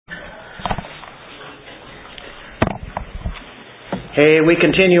Hey, we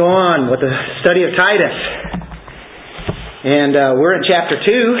continue on with the study of Titus. And we're in chapter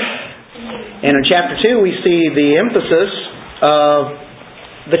 2. And in chapter 2 we see the emphasis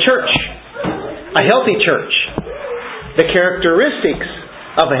of the church. A healthy church. The characteristics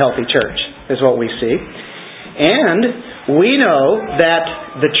of a healthy church is what we see. And we know that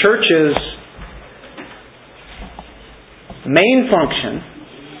the church's main function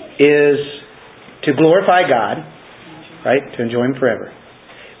is to glorify God. Right? To enjoy Him forever.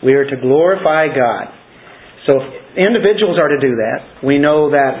 We are to glorify God. So if individuals are to do that, we know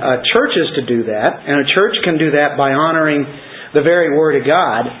that a church is to do that, and a church can do that by honoring the very Word of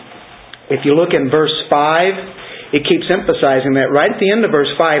God. If you look in verse 5, it keeps emphasizing that. Right at the end of verse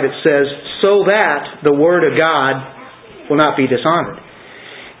 5 it says, so that the Word of God will not be dishonored.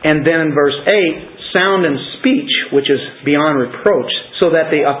 And then in verse 8, sound in speech, which is beyond reproach, so that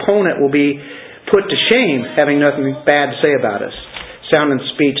the opponent will be put to shame, having nothing bad to say about us. Sound in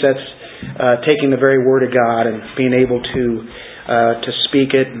speech, that's taking the very Word of God and being able to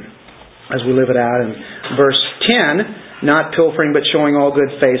speak it as we live it out. And verse 10, not pilfering but showing all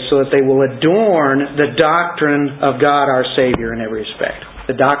good faith, so that they will adorn the doctrine of God our Savior in every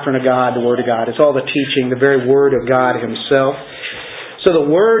respect. The doctrine of God, the Word of God, it's all the teaching, the very Word of God Himself. So the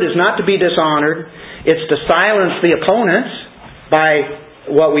Word is not to be dishonored. It's to silence the opponents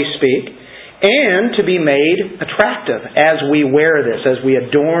by what we speak, and to be made attractive as we wear this, as we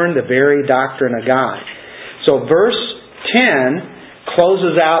adorn the very doctrine of God. So verse 10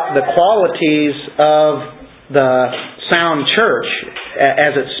 closes out the qualities of the sound church,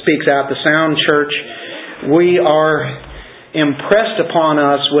 as it speaks out, the sound church. We are impressed upon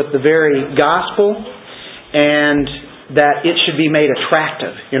us with the very gospel, and that it should be made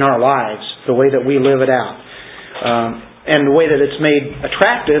attractive in our lives, the way that we live it out. And the way that it's made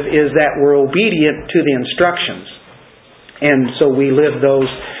attractive is that we're obedient to the instructions. And so we live those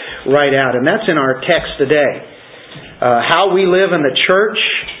right out. And that's in our text today. How we live in the church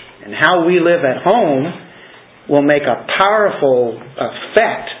and how we live at home will make a powerful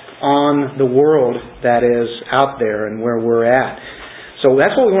effect on the world that is out there and where we're at. So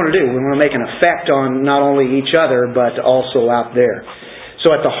that's what we want to do. We want to make an effect on not only each other, but also out there.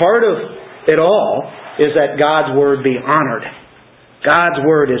 So at the heart of it all is that God's Word be honored. God's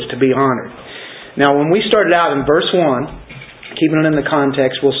Word is to be honored. Now, when we started out in verse 1, keeping it in the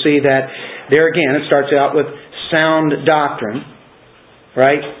context, we'll see that there again it starts out with sound doctrine,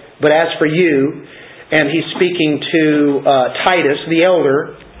 right? But as for you, and he's speaking to Titus, the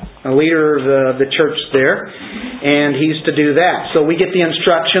elder, a leader of the church there, and he's to do that. So we get the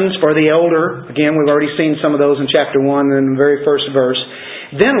instructions for the elder. Again, we've already seen some of those in chapter 1 in the very first verse.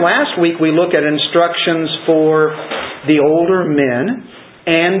 Then last week we looked at instructions for the older men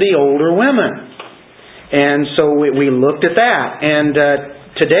and the older women. And so we looked at that. And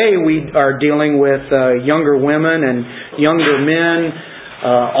today we are dealing with younger women and younger men.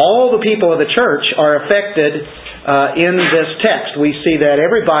 All the people of the church are affected in this text. We see that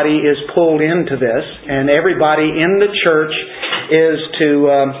everybody is pulled into this, and everybody in the church is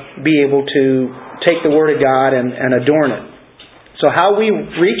to be able to take the Word of God and adorn it. So how we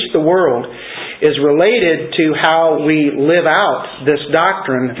reach the world is related to how we live out this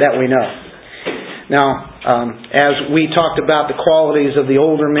doctrine that we know. Now, as we talked about the qualities of the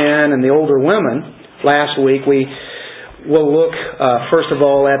older men and the older women last week, we will look first of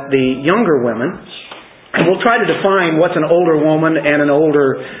all at the younger women, and we'll try to define what's an older woman and an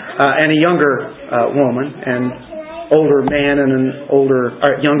older and a younger woman, and older man and an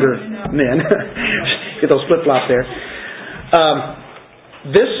younger men. Get those flip-flops there.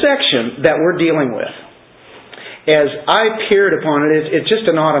 This section that we're dealing with, as I peered upon it, it's just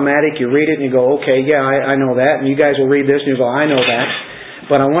an automatic. You read it and you go, okay, yeah, I know that. And you guys will read this and you go, I know that.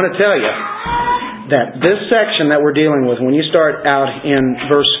 But I want to tell you that this section that we're dealing with, when you start out in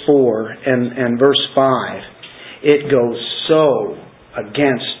verse 4 and verse 5, it goes so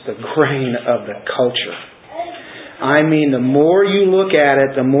against the grain of the culture. I mean, the more you look at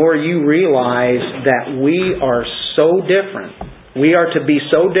it, the more you realize that we are so different. We are to be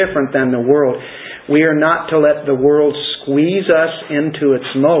so different than the world. We are not to let the world squeeze us into its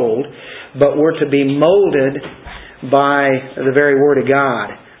mold, but we're to be molded by the very Word of God,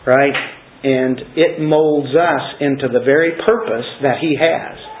 right? And it molds us into the very purpose that He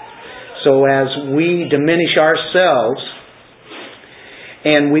has. So as we diminish ourselves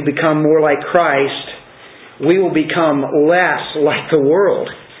and we become more like Christ, we will become less like the world.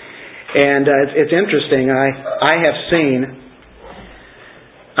 And it's interesting. I have seen,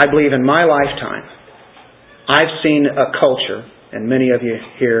 I believe in my lifetime, I've seen a culture and many of you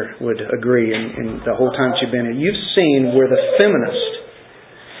here would agree in the whole time you've been here, you've seen where the feminists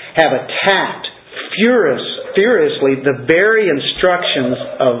have attacked furiously the very instructions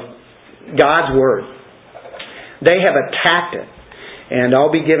of God's Word. They have attacked it. And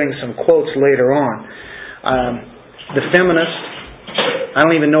I'll be giving some quotes later on. The feminist, I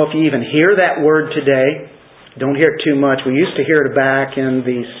don't even know if you even hear that word today. Don't hear it too much. We used to hear it back in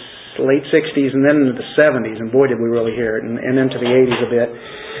the late 60s and then into the 70s. And boy, did we really hear it. And into the 80s a bit.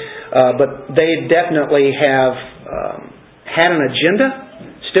 But they definitely have had an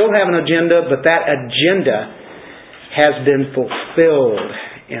agenda. Still have an agenda. But that agenda has been fulfilled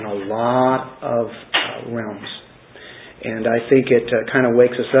in a lot of realms. And I think it kind of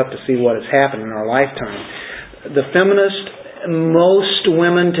wakes us up to see what has happened in our lifetime. The feminist, most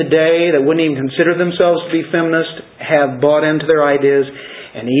women today that wouldn't even consider themselves to be feminist have bought into their ideas.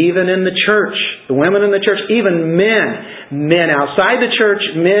 And even in the church, the women in the church, even men outside the church,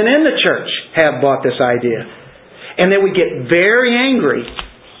 men in the church have bought this idea. And they would get very angry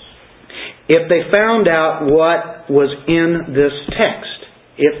if they found out what was in this text.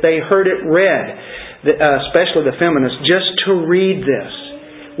 If they heard it read, especially the feminists, just to read this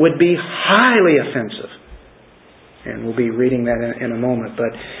would be highly offensive. And we'll be reading that in a moment.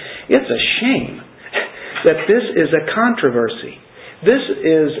 But it's a shame that this is a controversy. This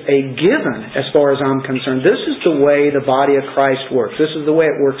is a given as far as I'm concerned. This is the way the body of Christ works. This is the way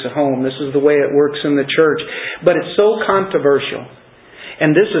it works at home. This is the way it works in the church. But it's so controversial.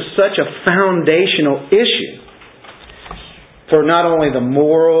 And this is such a foundational issue for not only the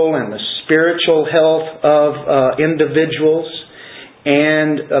moral and the spiritual health of individuals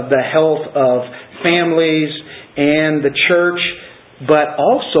and of the health of families and the church, but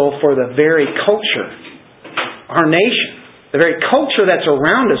also for the very culture, our nation, the very culture that's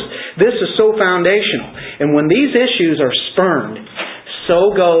around us. This is so foundational. And when these issues are spurned,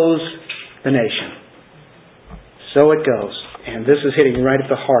 so goes the nation. So it goes. And this is hitting right at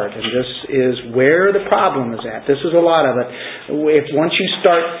the heart. And this is where the problem is at. This is a lot of it. If once you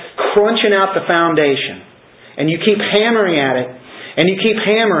start crunching out the foundation, and you keep hammering at it, and you keep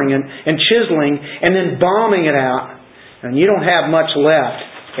hammering and chiseling and then bombing it out, and you don't have much left,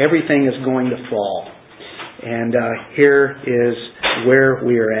 everything is going to fall. And here is where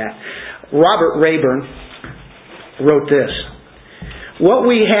we are at. Robert Rayburn wrote this. What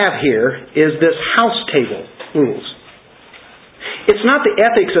we have here is this house table rules. It's not the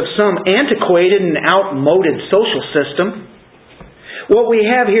ethics of some antiquated and outmoded social system. What we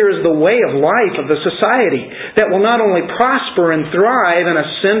have here is the way of life of the society that will not only prosper and thrive in a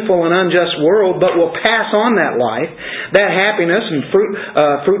sinful and unjust world, but will pass on that life, that happiness and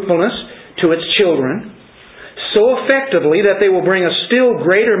fruitfulness to its children so effectively that they will bring a still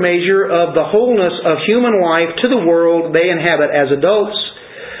greater measure of the wholeness of human life to the world they inhabit as adults.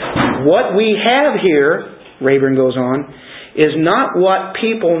 What we have here, Rayburn goes on, is not what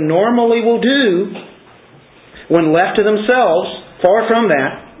people normally will do when left to themselves. Far from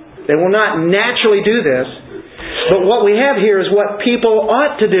that. They will not naturally do this. But what we have here is what people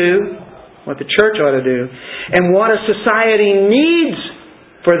ought to do, what the church ought to do, and what a society needs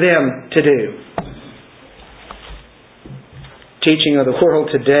for them to do. Teaching of the world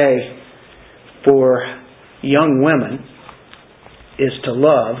today for young women is to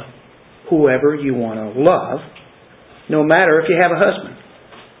love whoever you want to love, no matter if you have a husband.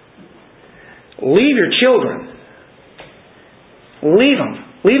 Leave your children. Leave them.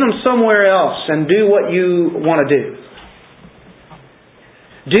 Leave them somewhere else and do what you want to do.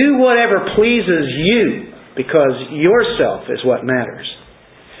 Do whatever pleases you, because yourself is what matters.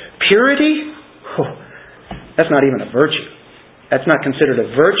 Purity? That's not even a virtue. That's not considered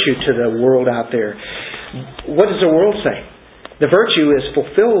a virtue to the world out there. What does the world say? The virtue is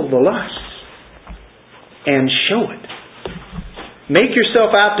fulfill the lusts and show it. Make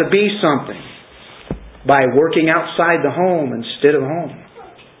yourself out to be something by working outside the home instead of home.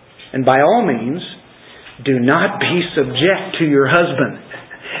 And by all means, do not be subject to your husband.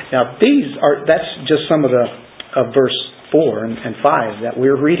 Now, that's just some of verse 4 and 5 that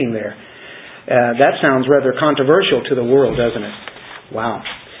we're reading there. That sounds rather controversial to the world, doesn't it? Wow.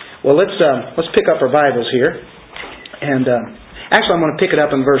 Well, let's pick up our Bibles here. And actually, I'm going to pick it up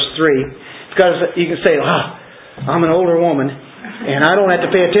in verse 3. Because you can say, I'm an older woman, and I don't have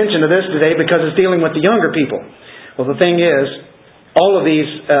to pay attention to this today because it's dealing with the younger people. Well, the thing is, a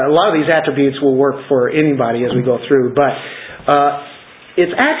lot of these attributes will work for anybody as we go through. But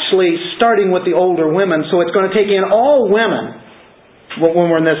it's actually starting with the older women, so it's going to take in all women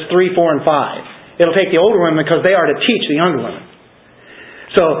when we're in this 3, 4, and 5. It'll take the older women because they are to teach the younger women.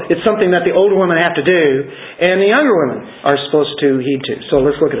 So it's something that the older women have to do, and the younger women are supposed to heed to. So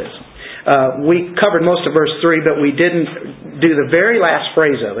let's look at this. We covered most of verse 3, but we didn't do the very last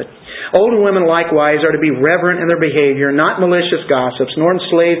phrase of it. Older women likewise are to be reverent in their behavior, not malicious gossips, nor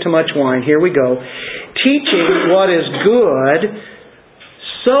enslaved to much wine. Here we go. Teaching what is good,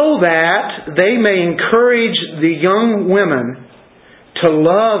 so that they may encourage the young women to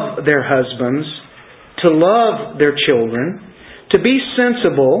love their husbands, to love their children, to be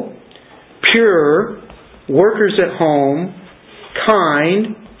sensible, pure, workers at home,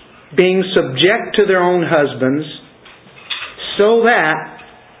 kind, being subject to their own husbands, so that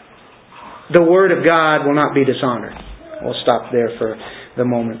the Word of God will not be dishonored. We'll stop there for the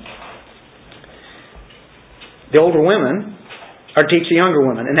moment. The older women are to teach the younger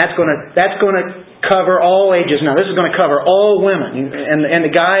women, and that's going to cover all ages. Now, this is going to cover all women, and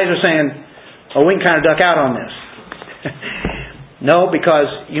the guys are saying, "Oh, we can kind of duck out on this." No, because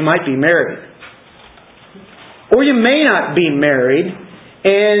you might be married, or you may not be married,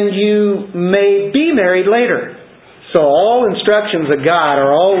 and you may be married later. So all instructions of God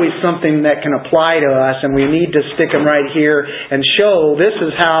are always something that can apply to us, and we need to stick them right here and show this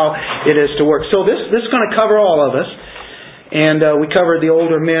is how it is to work. So this is going to cover all of us. And we covered the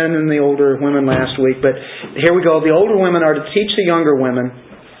older men and the older women last week. But here we go. The older women are to teach the younger women.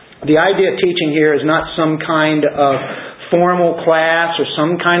 The idea of teaching here is not some kind of formal class or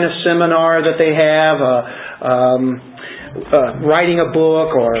some kind of seminar that they have, writing a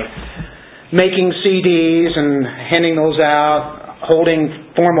book or making CDs and handing those out,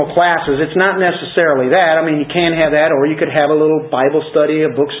 holding formal classes. It's not necessarily that. I mean, you can have that, or you could have a little Bible study,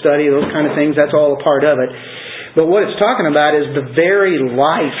 a book study, those kind of things. That's all a part of it. But what it's talking about is the very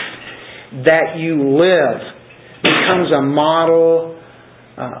life that you live becomes a model,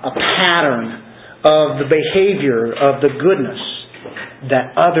 a pattern of the behavior, of the goodness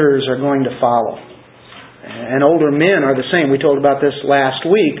that others are going to follow. And older men are the same. We told about this last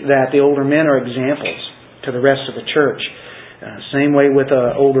week, that the older men are examples to the rest of the church. Same way with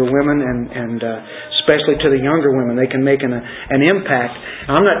older women and especially to the younger women. They can make an impact.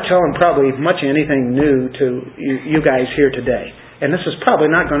 I'm not telling probably much anything new to you guys here today. And this is probably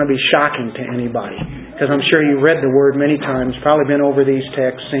not going to be shocking to anybody, because I'm sure you read the Word many times, probably been over these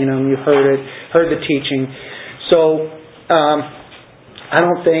texts, seen them, you've heard it, heard the teaching. So I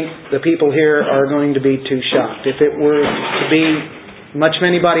don't think the people here are going to be too shocked. If it were to be much of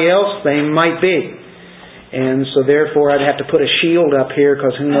anybody else, they might be. And so therefore I'd have to put a shield up here,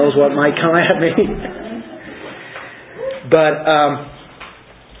 because who knows what might come at me. But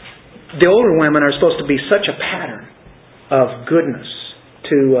the older women are supposed to be such a pattern of goodness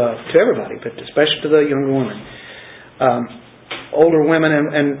to everybody, but especially to the younger women. Older women,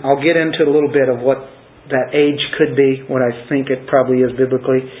 and I'll get into a little bit of what that age could be, what I think it probably is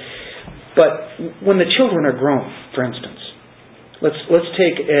biblically. But when the children are grown, for instance, let's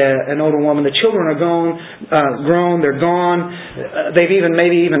take an older woman. The children are grown, they're gone. They've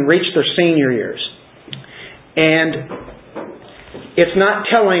maybe even reached their senior years, and it's not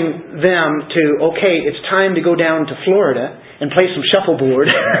telling them to, okay, it's time to go down to Florida and play some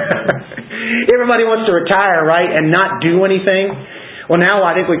shuffleboard. Everybody wants to retire, right, and not do anything. Well, now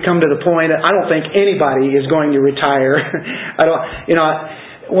I think we've come to the point that I don't think anybody is going to retire.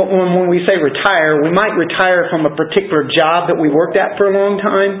 When we say retire, we might retire from a particular job that we worked at for a long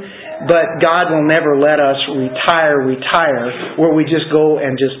time, but God will never let us retire where we just go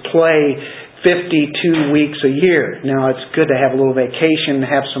and just play 52 weeks a year. Now, it's good to have a little vacation and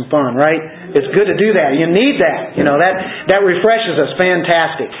have some fun, right? It's good to do that. You need that. That refreshes us.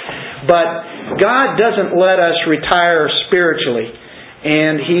 Fantastic. But God doesn't let us retire spiritually,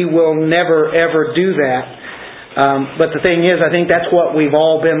 and He will never, ever do that. But the thing is, I think that's what we've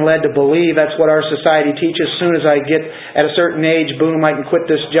all been led to believe. That's what our society teaches. As soon as I get at a certain age, boom, I can quit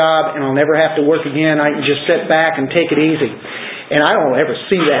this job and I'll never have to work again. I can just sit back and take it easy. And I don't ever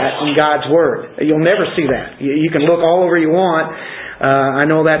see that in God's Word. You'll never see that. You can look all over you want. I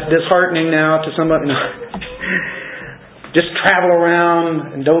know that's disheartening now to somebody. Just travel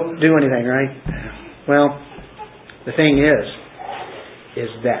around and don't do anything, right? Well, the thing is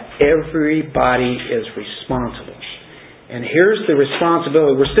that everybody is responsible. And here's the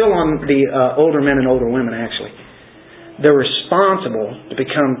responsibility. We're still on the older men and older women, actually. They're responsible to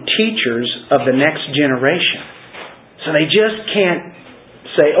become teachers of the next generation. So they just can't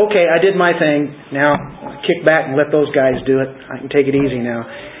say, okay, I did my thing, now kick back and let those guys do it. I can take it easy now.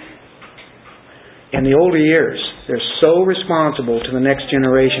 In the older years, they're so responsible to the next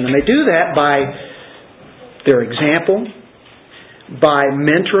generation. And they do that by their example, by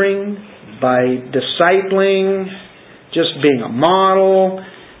mentoring, by discipling, just being a model,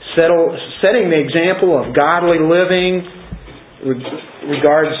 setting the example of godly living,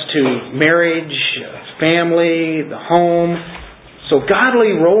 regards to marriage, family, the home. So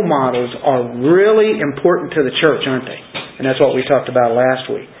godly role models are really important to the church, aren't they? And that's what we talked about last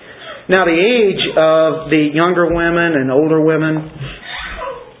week. Now the age of the younger women and older women,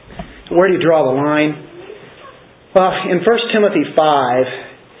 where do you draw the line? Well, in 1 Timothy 5,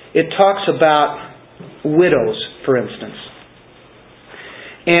 it talks about widows, for instance.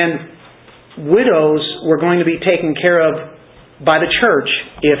 And widows were going to be taken care of by the church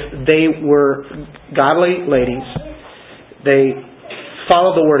if they were godly ladies. They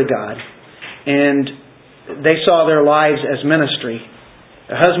followed the Word of God, and they saw their lives as ministry.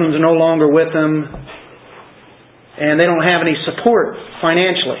 Their husbands are no longer with them, and they don't have any support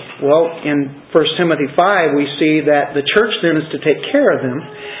financially. Well, in 1 Timothy 5, we see that the church then is to take care of them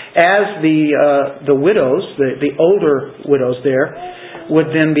as the widows, the older widows there,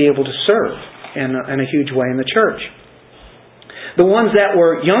 would then be able to serve in a huge way in the church. The ones that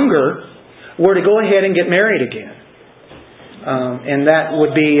were younger were to go ahead and get married again. And that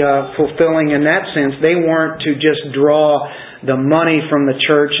would be fulfilling in that sense. They weren't to just draw the money from the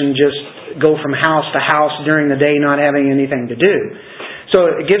church and just go from house to house during the day not having anything to do. So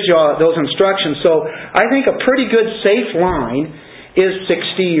it gives you all those instructions. So I think a pretty good safe line is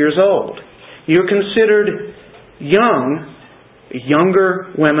 60 years old. You're considered young,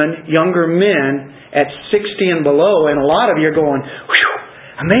 younger women, younger men at 60 and below, and a lot of you are going, "Whew,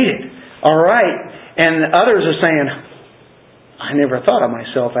 I made it. All right." And others are saying, "I never thought of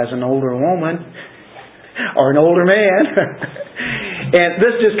myself as an older woman or an older man." And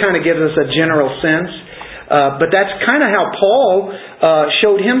this just kind of gives us a general sense. But that's kind of how Paul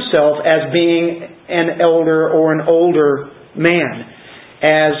showed himself as being an elder or an older man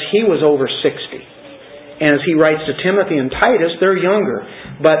as he was over 60. And as he writes to Timothy and Titus, they're younger.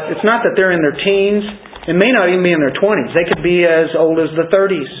 But it's not that they're in their teens. It may not even be in their 20s. They could be as old as the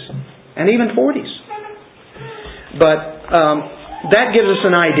 30s and even 40s. But that gives us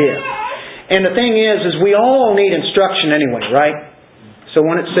an idea. And the thing is we all need instruction anyway, right? So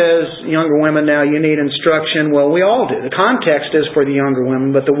when it says younger women now, you need instruction, well, we all do. The context is for the younger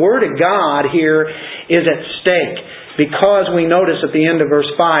women, but the Word of God here is at stake. Because we notice at the end of verse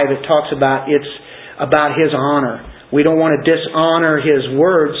 5, it talks about it's about His honor. We don't want to dishonor His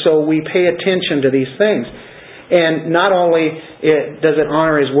Word, so we pay attention to these things. And not only does it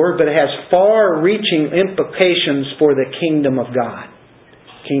honor His Word, but it has far-reaching implications for the kingdom of God.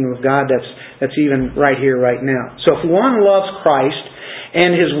 Kingdom of God, that's even right here, right now. So if one loves Christ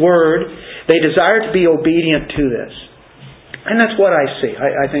and His Word, they desire to be obedient to this. And that's what I see.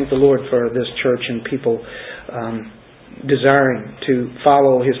 I thank the Lord for this church and people desiring to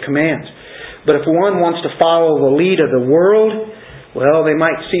follow His commands. But if one wants to follow the lead of the world, well, they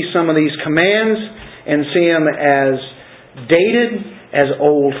might see some of these commands and see them as dated, as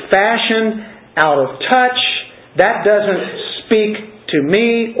old-fashioned, out of touch. That doesn't speak to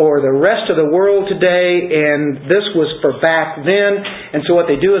me or the rest of the world today, and this was for back then. And so what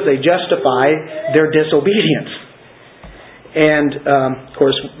they do is they justify their disobedience. And, of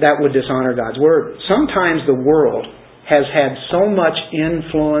course, that would dishonor God's Word. Sometimes the world has had so much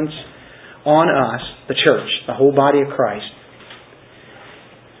influence on us, the church, the whole body of Christ,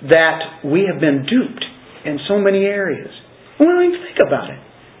 that we have been duped in so many areas. We don't even think about it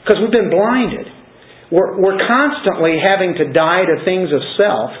because we've been blinded. We're constantly having to die to things of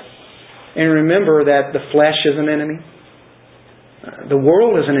self and remember that the flesh is an enemy. The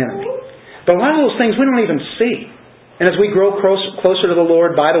world is an enemy. But a lot of those things we don't even see. And as we grow closer to the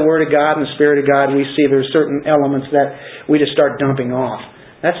Lord by the Word of God and the Spirit of God, we see there's certain elements that we just start dumping off.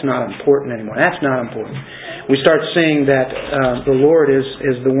 That's not important anymore. That's not important. We start seeing that the Lord is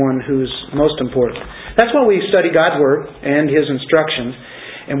the one who's most important. That's why we study God's Word and His instructions.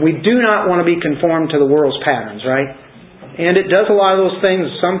 And we do not want to be conformed to the world's patterns, right? And it does a lot of those things.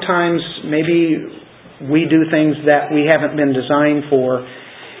 Sometimes maybe we do things that we haven't been designed for,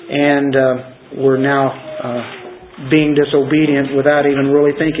 and we're now being disobedient without even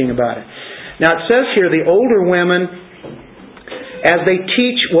really thinking about it. Now it says here, the older women, as they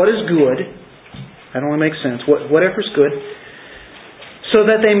teach what is good, that only makes sense, whatever's good, so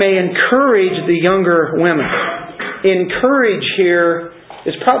that they may encourage the younger women. Encourage here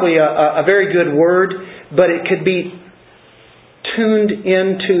is probably a very good word, but it could be tuned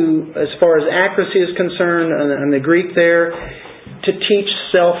into, as far as accuracy is concerned, in the Greek there, to teach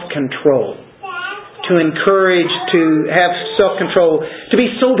self-control. To encourage, to have self-control, to be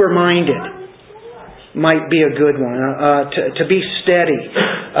sober-minded might be a good one. To be steady.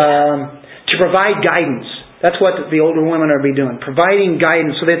 To provide guidance. That's what the older women are be doing. Providing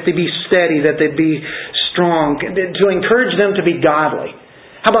guidance so that they be steady, that they be strong, to encourage them to be godly.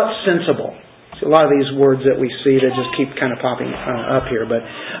 How about sensible? So a lot of these words that we see that just keep kind of popping up here. But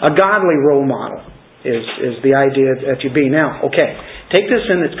a godly role model is the idea that you be. Now, okay, take this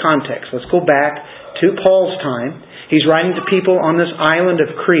in its context. Let's go back to Paul's time. He's writing to people on this island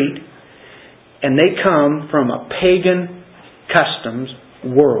of Crete, and they come from a pagan customs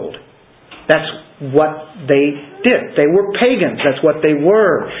world. That's what they did. They were pagans. That's what they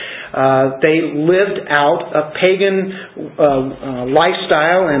were. They lived out a pagan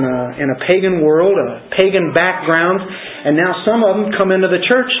lifestyle in a pagan world, a pagan background, and now some of them come into the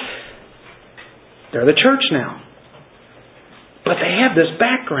church. They're the church now. But they have this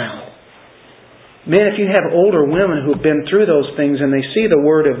background. Man, if you have older women who have been through those things and they see the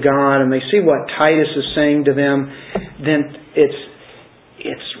Word of God and they see what Titus is saying to them, then it's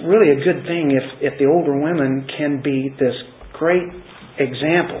really a good thing if the older women can be this great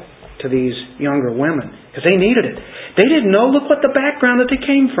example to these younger women. Because they needed it. They didn't know, look what the background that they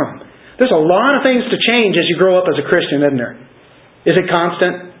came from. There's a lot of things to change as you grow up as a Christian, isn't there? Is it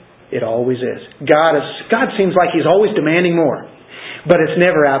constant? It always is. God seems like He's always demanding more. But it's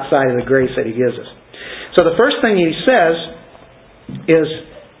never outside of the grace that He gives us. So the first thing He says is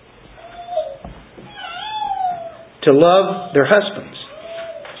to love their husbands.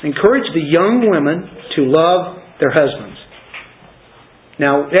 Encourage the young women to love their husbands.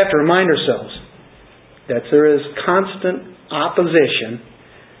 Now, we have to remind ourselves that there is constant opposition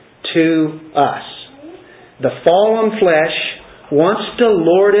to us. The fallen flesh wants to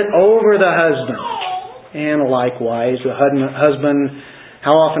lord it over the husband. And likewise, the husband,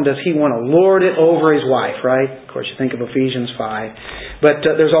 how often does he want to lord it over his wife, right? Of course, you think of Ephesians 5. But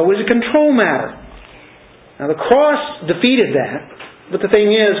there's always a control matter. Now, the cross defeated that. But the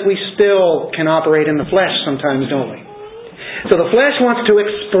thing is, we still can operate in the flesh sometimes, don't we? So the flesh wants to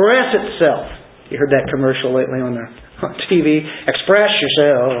express itself. You heard that commercial lately on TV? Express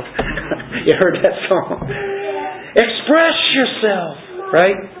yourself. You heard that song? Express yourself.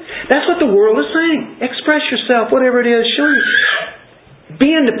 Right? That's what the world is saying. Express yourself, whatever it is. Show you.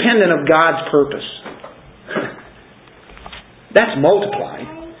 Be independent of God's purpose. That's multiplied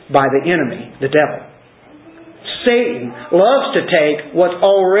by the enemy, the devil. Satan loves to take what's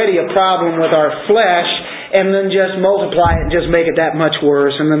already a problem with our flesh and then just multiply it and just make it that much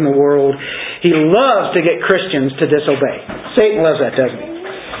worse. And then the world, he loves to get Christians to disobey. Satan loves that, doesn't he?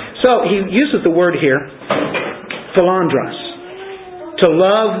 So he uses the word here, philandros, to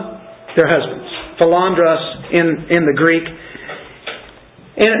love their husbands. Philandros in the Greek.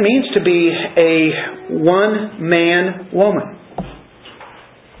 And it means to be a one-man woman.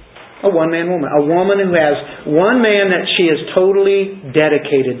 A one-man woman. A woman who has one man that she is totally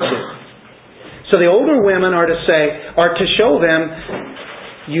dedicated to. So the older women are to show them,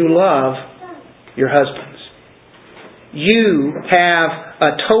 you love your husbands. You have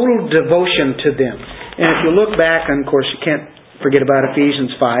a total devotion to them. And if you look back, and of course you can't forget about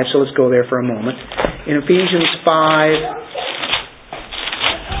Ephesians 5, so let's go there for a moment. In Ephesians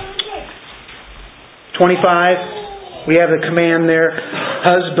 5:25, we have the command there,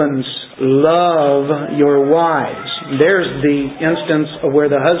 husbands, love your wives. There's the instance of where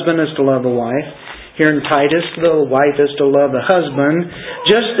the husband is to love the wife. Here in Titus, the wife is to love the husband.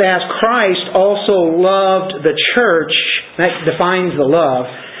 Just as Christ also loved the church, that defines the love.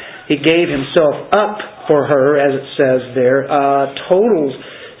 He gave Himself up for her, as it says there, total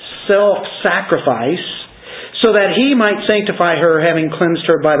self-sacrifice, so that He might sanctify her, having cleansed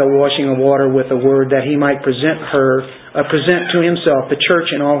her by the washing of water with the word, that He might present to Himself the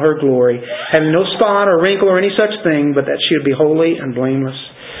church in all her glory, having no spot or wrinkle or any such thing, but that she would be holy and blameless.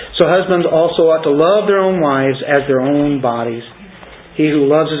 So husbands also ought to love their own wives as their own bodies. He who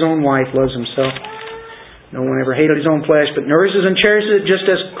loves his own wife loves himself. No one ever hated his own flesh, but nourishes and cherishes it, just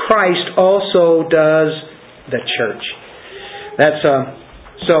as Christ also does the church. That's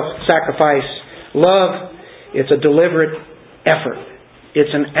self-sacrifice. Love, it's a deliberate effort.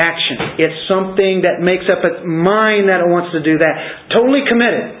 It's an action. It's something that makes up its mind that it wants to do that. Totally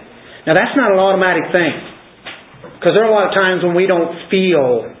committed. Now that's not an automatic thing. Because there are a lot of times when we don't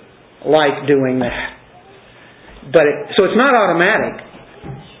feel like doing that. So it's not automatic.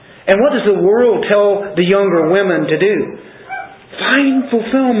 And what does the world tell the younger women to do? Find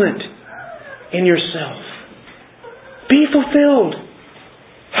fulfillment in yourself. Be fulfilled.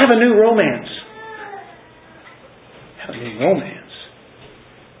 Have a new romance. Have a new romance.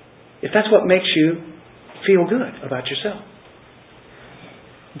 If that's what makes you feel good about yourself.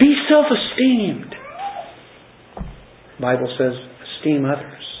 Be self-esteemed. The Bible says, esteem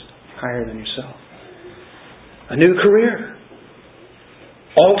others higher than yourself. a new career,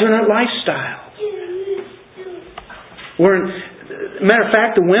 alternate lifestyle. Matter of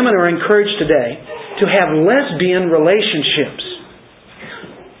fact, the women are encouraged today to have lesbian relationships.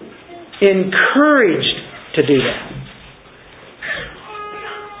 Encouraged to do that.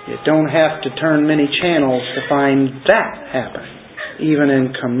 You don't have to turn many channels to find that happen, even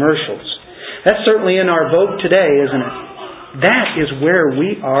in commercials. That's certainly in our vogue today, isn't it? That is where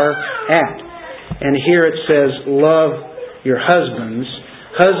we are at. And here it says, love your husbands,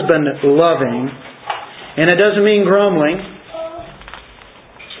 husband loving. And it doesn't mean grumbling.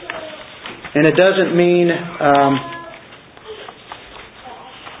 And it doesn't mean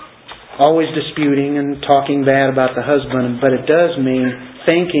always disputing and talking bad about the husband, but it does mean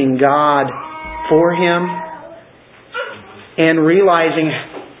thanking God for him and realizing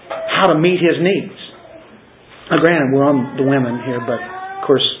how to meet his needs. Now, granted, we're on the women here, but of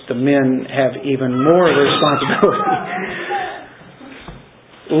course the men have even more of a responsibility.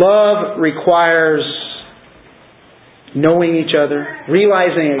 Love requires knowing each other,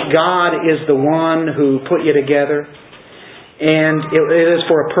 realizing that God is the one who put you together, and it is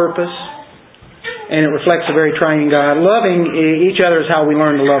for a purpose, and it reflects a very triune God. Loving each other is how we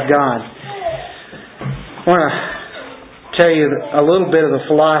learn to love God. I want to tell you a little bit of the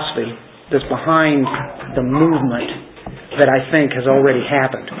philosophy that's behind the movement that I think has already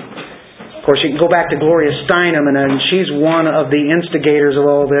happened. Of course, you can go back to Gloria Steinem, and she's one of the instigators of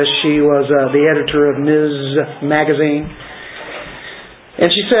all this. She was the editor of Ms. Magazine. And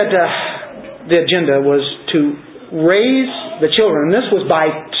she said the agenda was to raise the children. And this was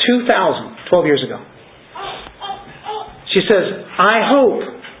by 2000, 12 years ago. She says, I hope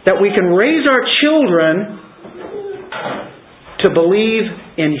that we can raise our children to believe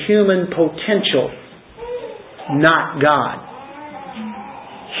in human potential, not God.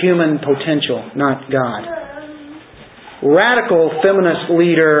 Human potential, not God. Radical feminist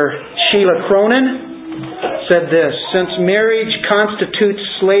leader Sheila Cronin said this, since marriage constitutes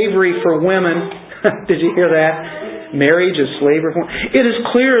slavery for women, did you hear that? Marriage is slavery for women. It is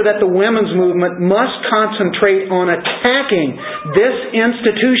clear that the women's movement must concentrate on attacking this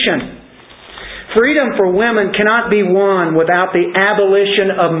institution. Freedom for women cannot be won without the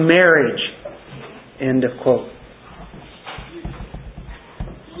abolition of marriage. End of quote.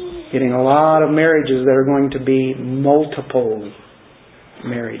 Getting a lot of marriages that are going to be multiple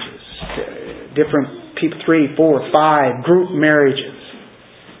marriages. Different people, 3, 4, 5 group marriages.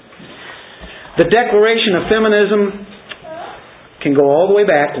 The Declaration of Feminism can go all the way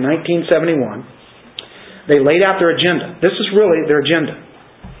back to 1971. They laid out their agenda. This is really their agenda.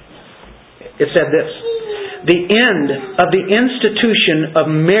 It said this, the end of the institution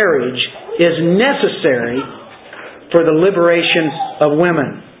of marriage is necessary for the liberation of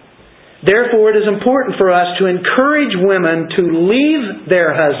women. Therefore, it is important for us to encourage women to leave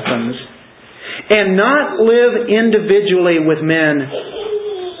their husbands and not live individually with men.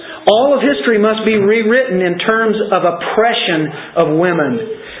 All of history must be rewritten in terms of oppression of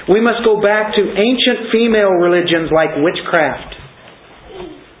women. We must go back to ancient female religions like witchcraft.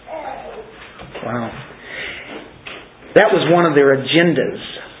 Wow. That was one of their agendas.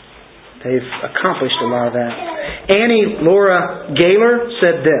 They've accomplished a lot of that. Annie Laura Gaylor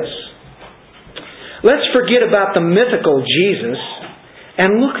said this, let's forget about the mythical Jesus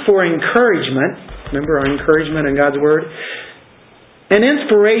and look for encouragement. Remember our encouragement in God's Word? An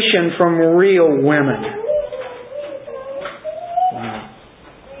inspiration from real women. Wow.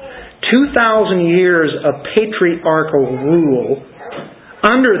 2,000 years of patriarchal rule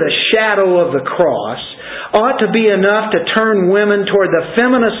under the shadow of the cross ought to be enough to turn women toward the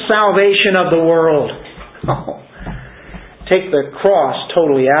feminist salvation of the world. Oh. Take the cross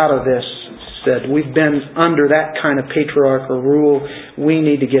totally out of this. Said we've been under that kind of patriarchal rule. We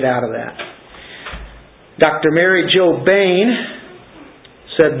need to get out of that. Dr. Mary Jo Bain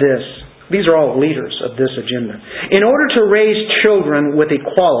said this. These are all leaders of this agenda. In order to raise children with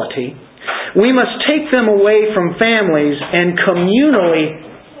equality, we must take them away from families and communally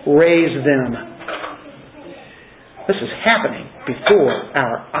raise them. This is happening before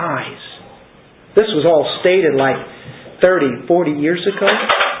our eyes. This was all stated like 30, 40 years ago.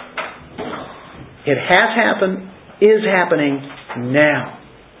 It has happened, is happening now.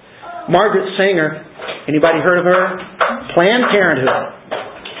 Margaret Sanger, anybody heard of her? Planned Parenthood.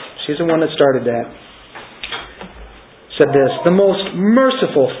 She's the one that started that. Said this, the most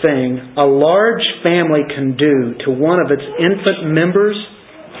merciful thing a large family can do to one of its infant members,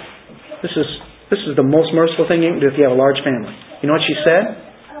 this is the most merciful thing you can do if you have a large family. You know what she said?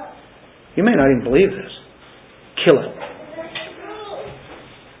 You may not even believe this. Kill it.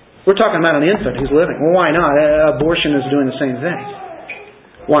 We're talking about an infant who's living. Well, why not? Abortion is doing the same thing.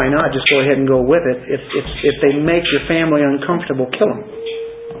 Why not just go ahead and go with it? If they make your family uncomfortable, kill them.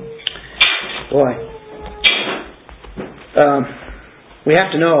 Boy. We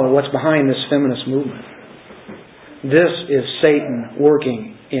have to know what's behind this feminist movement. This is Satan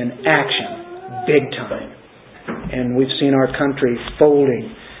working in action, big time. And we've seen our country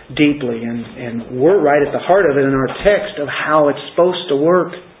folding deeply. And we're right at the heart of it in our text of how it's supposed to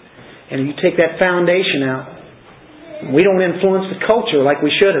work. And you take that foundation out, we don't influence the culture like we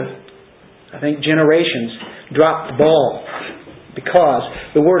should have. I think generations dropped the ball because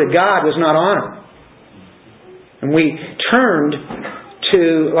the Word of God was not on them. And we turned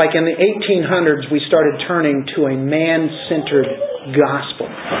to, like in the 1800s, we started turning to a man-centered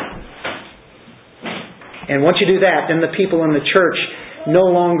gospel. And once you do that, then the people in the church no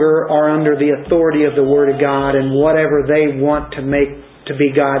longer are under the authority of the Word of God, and whatever they want to make to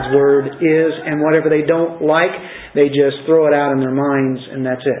be God's Word is, and whatever they don't like, they just throw it out in their minds, and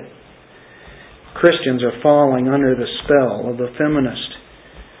that's it. Christians are falling under the spell of the feminist.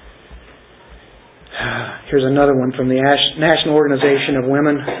 Here's another one from the National Organization of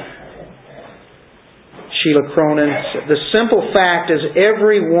Women. Sheila Cronin. The simple fact is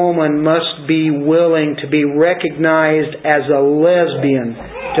every woman must be willing to be recognized as a lesbian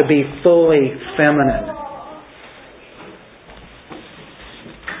to be fully feminine.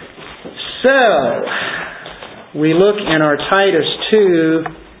 So, we look in our Titus 2,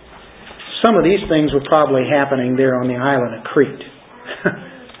 some of these things were probably happening there on the island of Crete.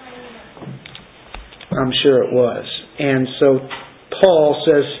 I'm sure it was. And so Paul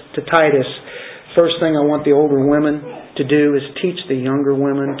says to Titus, first thing I want the older women to do is teach the younger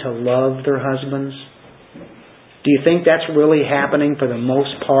women to love their husbands. Do you think that's really happening for the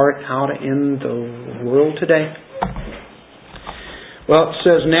most part out in the world today? Well, it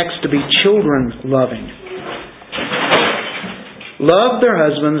says next to be children loving. Love their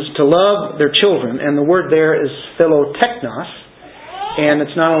husbands, to love their children. And the word there is philotechnos. And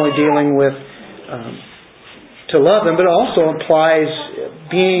it's not only dealing with to love them, but it also implies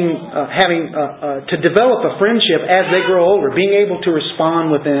to develop a friendship as they grow older, being able to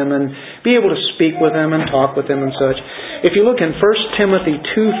respond with them and be able to speak with them and talk with them and such. If you look in 1 Timothy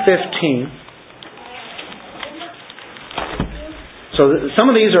 2:15, so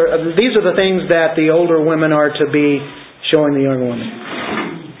some of these are the things that the older women are to be showing the younger women.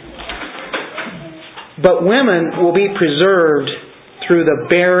 But women will be preserved through the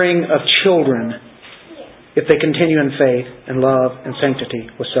bearing of children if they continue in faith and love and sanctity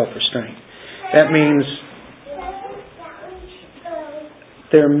with self-restraint. That means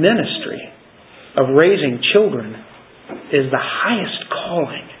their ministry of raising children is the highest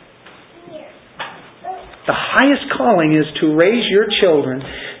calling. The highest calling is to raise your children,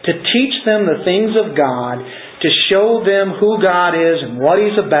 to teach them the things of God, to show them who God is and what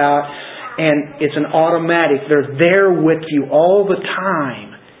He's about, and it's an automatic. They're there with you all the time.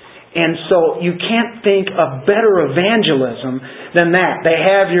 And so you can't think of better evangelism than that. They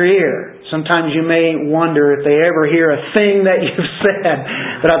have your ear. Sometimes you may wonder if they ever hear a thing that you've said.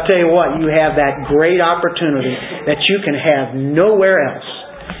 But I'll tell you what, you have that great opportunity that you can have nowhere else.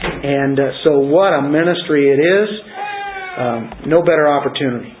 And so what a ministry it is. No better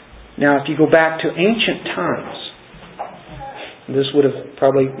opportunity. Now if you go back to ancient times, this would have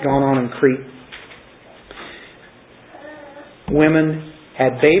probably gone on in Crete. Women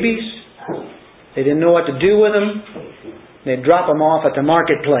had babies. They didn't know what to do with them. They'd drop them off at the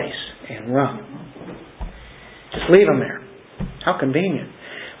marketplace and run. Just leave them there. How convenient.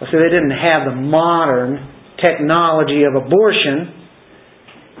 Well, see, they didn't have the modern technology of abortion,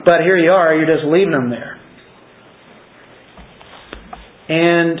 but here you are, you're just leaving them there.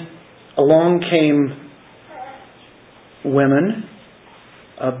 And along came women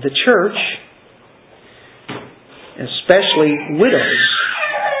of the church, especially widows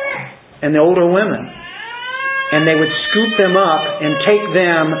and the older women. And they would scoop them up and take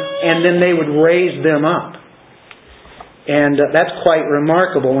them, and then they would raise them up. And that's quite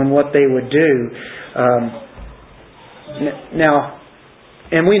remarkable in what they would do. Now,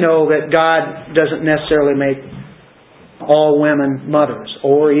 and we know that God doesn't necessarily make all women mothers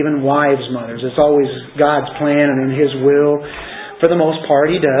or even wives mothers. It's always God's plan and in His will. For the most part,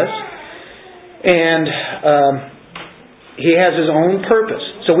 He does. And He has His own purpose.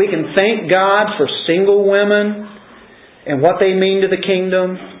 So we can thank God for single women and what they mean to the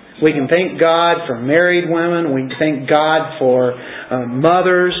kingdom. We can thank God for married women. We can thank God for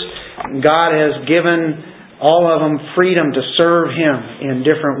mothers. God has given all of them freedom to serve Him in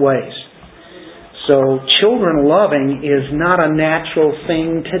different ways. So children loving is not a natural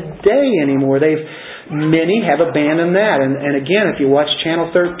thing today anymore. Many have abandoned that. And again, if you watch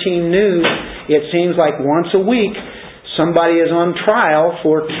Channel 13 News, it seems like once a week somebody is on trial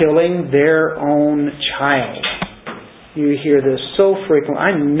for killing their own child. You hear this so frequently.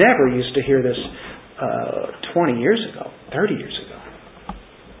 I never used to hear this 20 years ago, 30 years ago.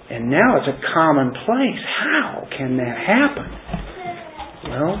 And now it's a commonplace. How can that happen?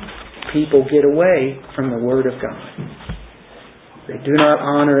 Well, people get away from the Word of God. They do not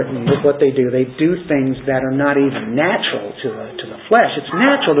honor it, and look what they do. They do things that are not even natural to the flesh. It's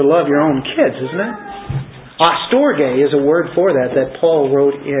natural to love your own kids, isn't it? Astorge is a word for that Paul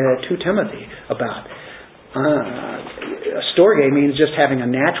wrote to Timothy about. Astorge means just having a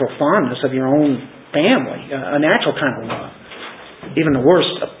natural fondness of your own family, a natural kind of love. Even the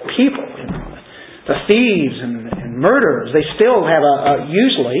worst of people, the thieves and murderers, they still have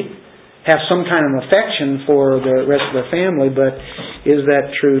usually have some kind of affection for the rest of their family, but is that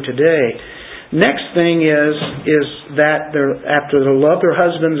true today? Next thing is that after they love their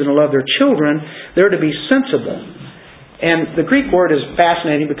husbands and love their children, they're to be sensible. And the Greek word is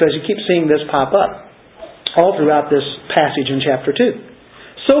fascinating because you keep seeing this pop up all throughout this passage in chapter 2.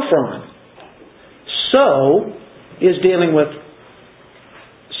 Sophron. So is dealing with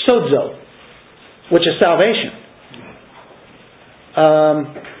sozo, which is salvation.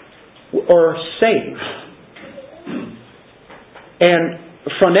 Or save. And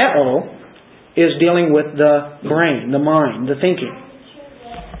phroneo is dealing with the brain, the mind, the thinking.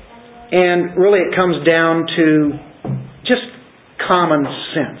 And really it comes down to just common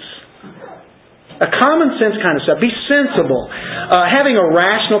sense. A common sense kind of stuff. Be sensible. Having a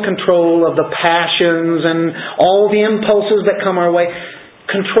rational control of the passions and all the impulses that come our way.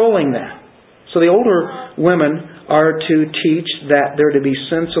 Controlling that. So the older women are to teach that they're to be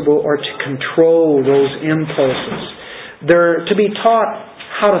sensible or to control those impulses. They're to be taught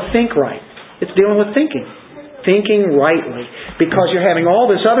how to think right. It's dealing with thinking. Thinking rightly. Because you're having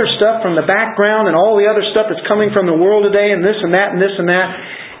all this other stuff from the background and all the other stuff that's coming from the world today and this and that and this and that.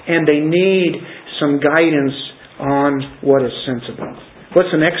 And they need some guidance on what is sensible.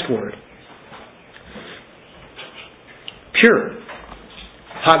 What's the next word? Pure.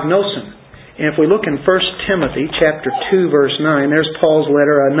 Hagnosin. And if we look in 1 Timothy chapter 2 verse 9, there's Paul's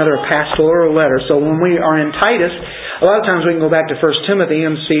letter, another pastoral letter. So when we are in Titus, a lot of times we can go back to 1 Timothy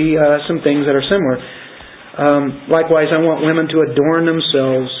and see some things that are similar. Likewise, I want women to adorn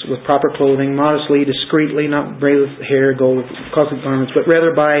themselves with proper clothing, modestly, discreetly, not braid with hair, gold, costly garments, but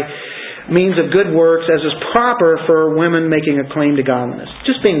rather by means of good works, as is proper for women making a claim to godliness.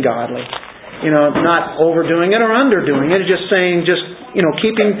 Just being godly. Not overdoing it or underdoing it. Just saying,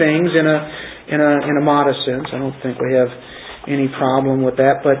 keeping things in a modest sense. I don't think we have any problem with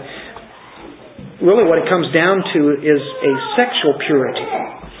that. But really what it comes down to is a sexual purity.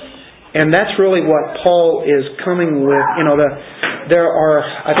 And that's really what Paul is coming with.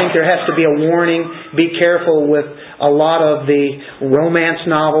 I think there has to be a warning. Be careful with a lot of the romance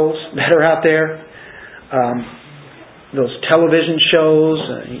novels that are out there. Those television shows.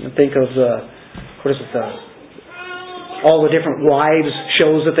 You can think of all the different wives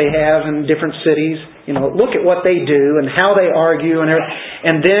shows that they have in different cities. Look at what they do and how they argue and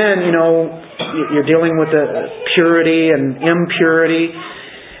then you're dealing with the purity and impurity.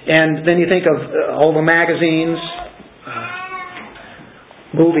 And then you think of all the magazines,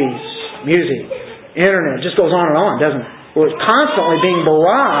 movies, music, internet. It just goes on and on, doesn't it? We're constantly being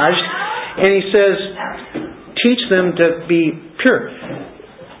barraged. And he says, teach them to be pure.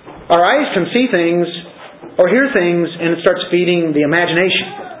 Our eyes can see things or hear things and it starts feeding the imagination.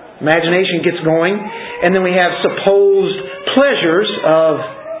 Imagination gets going. And then we have supposed pleasures of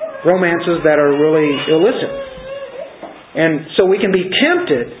romances that are really illicit. And so we can be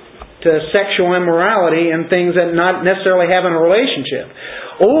tempted to sexual immorality and things that not necessarily have in a relationship.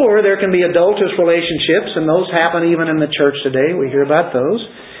 Or there can be adulterous relationships, and those happen even in the church today. We hear about those.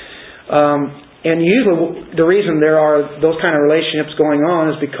 And usually the reason there are those kind of relationships going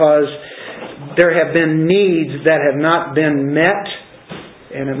on is because there have been needs that have not been met,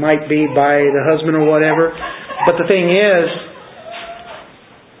 and it might be by the husband or whatever. But the thing is,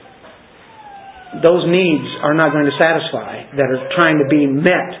 those needs are not going to satisfy that are trying to be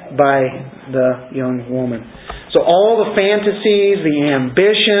met by the young woman. So all the fantasies, the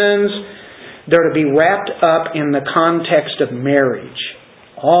ambitions, they're to be wrapped up in the context of marriage.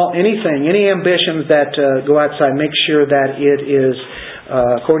 Any ambitions that go outside, make sure that it is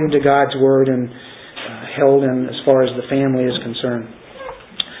according to God's Word and held in as far as the family is concerned.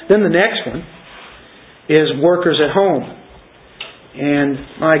 Then the next one is workers at home. And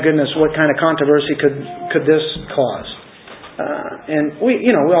my goodness, what kind of controversy could this cause? And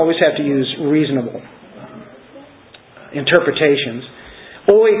we always have to use reasonable interpretations.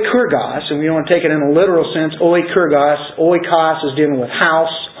 Oikos, and we don't want to take it in a literal sense. Oikos is dealing with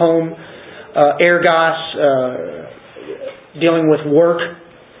house, home. Ergos, dealing with work.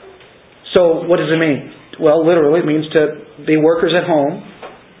 So what does it mean? Well, literally it means to be workers at home.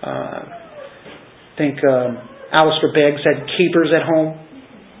 I think Alistair Begg said keepers at home,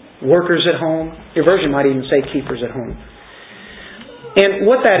 workers at home. Your version might even say keepers at home. And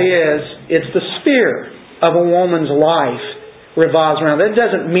what that is, it's the sphere of a woman's life revolves around. That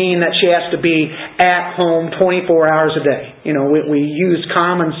doesn't mean that she has to be at home 24 hours a day. We use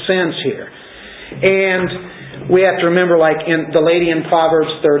common sense here. And we have to remember, like in the lady in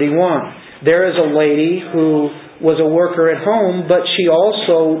Proverbs 31, there is a lady who was a worker at home, but she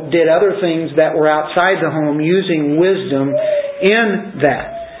also did other things that were outside the home, using wisdom in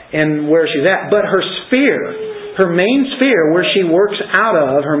that and where she's at. But her sphere, her main sphere, where she works out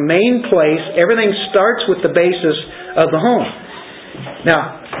of, her main place, everything starts with the basis of the home.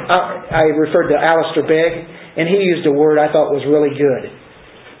 Now, I referred to Alistair Begg, and he used a word I thought was really good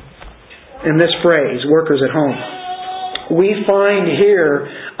in this phrase, workers at home. We find here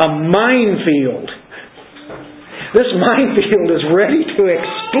a minefield. This minefield is ready to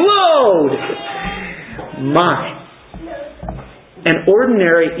explode. An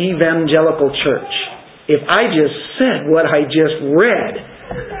ordinary evangelical church. If I just said what I just read,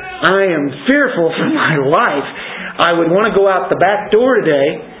 I am fearful for my life. I would want to go out the back door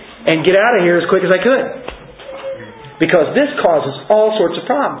today and get out of here as quick as I could. Because this causes all sorts of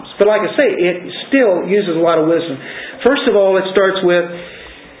problems. But like I say, it still uses a lot of wisdom. First of all, it starts with,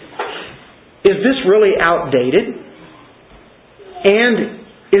 is this really outdated? And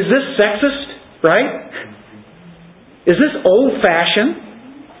is this sexist? Right? Is this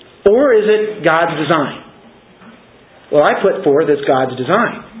old-fashioned? Or is it God's design? Well, I put forth it's God's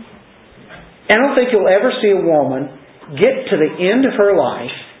design. And I don't think you'll ever see a woman get to the end of her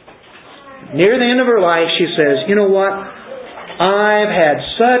life. Near the end of her life, she says, you know what? I've had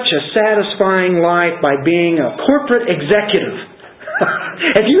such a satisfying life by being a corporate executive.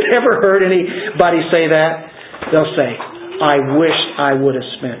 Have you ever heard anybody say that? They'll say, I wish I would have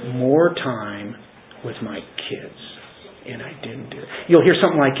spent more time with my kids. And I didn't do it. You'll hear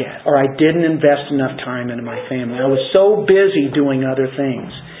something like that. Or I didn't invest enough time into my family. I was so busy doing other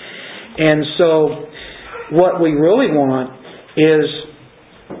things. And so what we really want is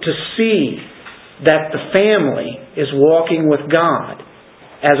to see that the family is walking with God.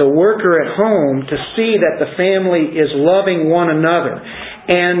 As a worker at home, to see that the family is loving one another.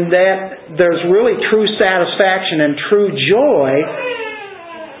 And that there's really true satisfaction and true joy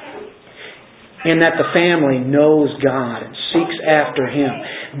in that the family knows God and seeks after Him.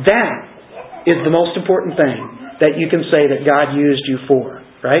 That is the most important thing that you can say that God used you for.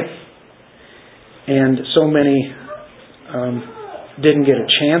 Right? And so many didn't get a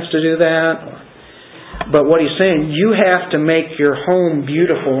chance to do that. But what he's saying, you have to make your home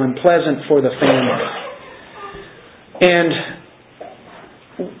beautiful and pleasant for the family. And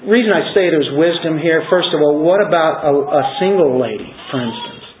the reason I say there's wisdom here, first of all, what about a single lady, for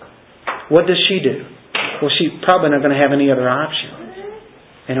instance? What does she do? Well, she's probably not going to have any other option.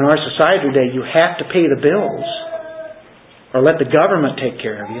 And in our society today, you have to pay the bills or let the government take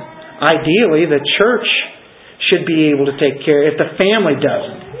care of you. Ideally, the church should be able to take care if the family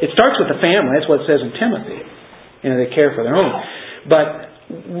doesn't. It starts with the family. That's what it says in Timothy. They care for their own. But,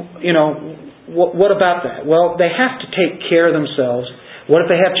 what about that? Well, they have to take care of themselves. What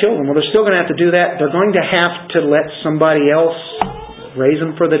if they have children? Well, they're still going to have to do that. They're going to have to let somebody else raise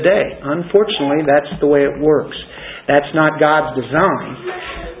them for the day. Unfortunately, that's the way it works. That's not God's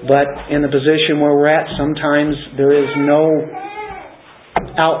design. But in the position where we're at, sometimes there is no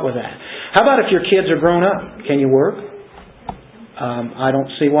out with that. How about if your kids are grown up? Can you work? I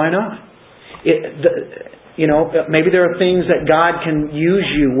don't see why not. Maybe there are things that God can use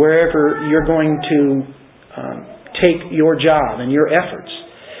you wherever you're going to take your job and your efforts.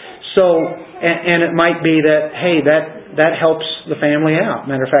 So, and it might be that, hey, that helps the family out.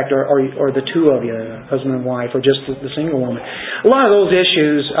 Matter of fact, or the two of you, husband and wife, or just the single woman. A lot of those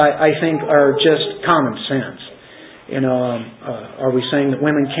issues, I think, are just common sense. Are we saying that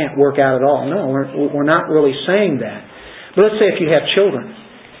women can't work out at all? No, we're not really saying that. But let's say if you have children,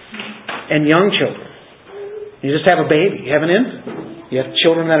 and young children, you just have a baby, you have an infant, you have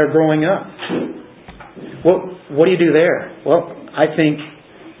children that are growing up. What do you do there? Well, I think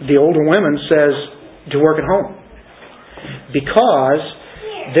the older woman says to work at home. Because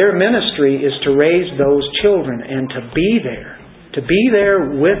their ministry is to raise those children and to be there To be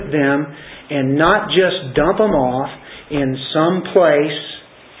there with them and not just dump them off in some place.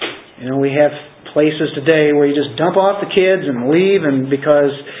 We have places today where you just dump off the kids and leave, and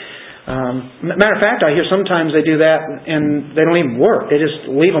because matter of fact, I hear sometimes they do that and they don't even work. They just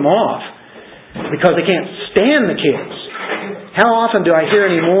leave them off because they can't stand the kids. How often do I hear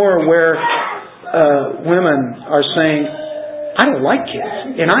anymore where women are saying, I don't like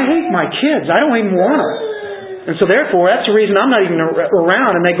kids, and I hate my kids. I don't even want them. And so therefore, that's the reason I'm not even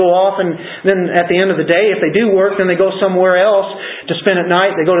around. And they go off, and then at the end of the day, if they do work, then they go somewhere else to spend at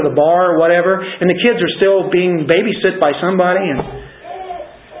night. They go to the bar or whatever, and the kids are still being babysit by somebody.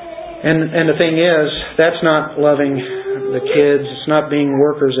 And the thing is, that's not loving the kids. It's not being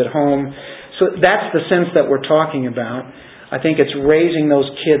workers at home. So that's the sense that we're talking about. I think it's raising those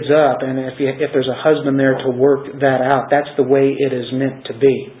kids up, and if there's a husband there to work that out, that's the way it is meant to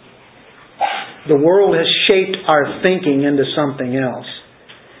be. The world has shaped our thinking into something else.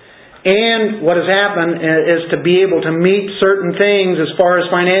 And what has happened is to be able to meet certain things as far as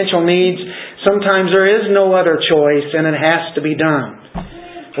financial needs, sometimes there is no other choice and it has to be done.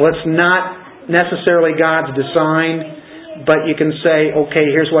 Well, it's not necessarily God's design, but you can say, okay,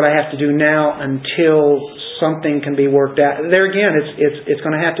 here's what I have to do now until something can be worked out. There again, it's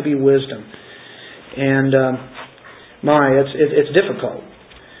going to have to be wisdom. And it's difficult.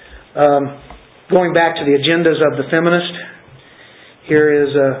 Going back to the agendas of the feminist, here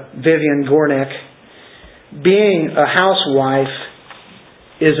is Vivian Gornick. Being a housewife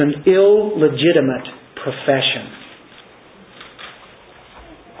is an illegitimate profession.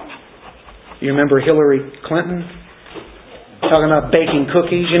 You remember Hillary Clinton talking about baking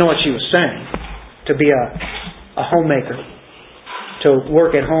cookies? You know what she was saying. To be a homemaker, to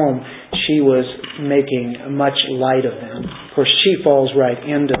work at home, she was making much light of them. Of course, she falls right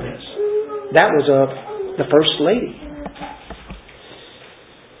into this. That was the First Lady.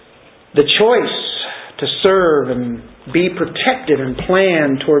 The choice to serve and be protected and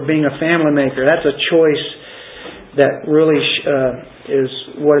plan toward being a family maker, that's a choice that really is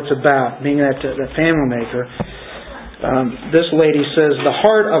what it's about, being that family maker. This lady says, the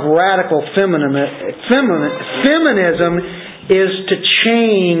heart of radical feminism is to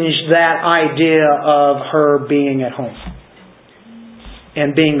change that idea of her being at home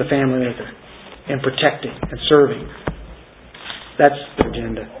and being the family maker and protecting and serving. That's the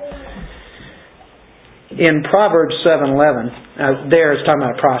agenda. In Proverbs 7:11, there it's talking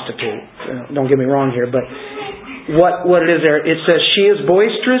about a prostitute. Don't get me wrong here, but what it is there, it says, she is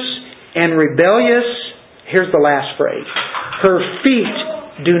boisterous and rebellious. Here's the last phrase. Her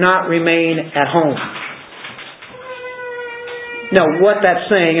feet do not remain at home. Now, what that's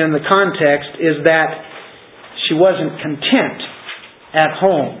saying in the context is that she wasn't content at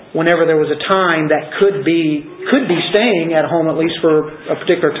home whenever there was a time that could be staying at home, at least for a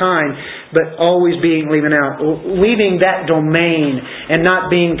particular time, but always leaving that domain and not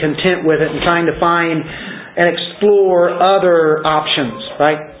being content with it and trying to find and explore other options,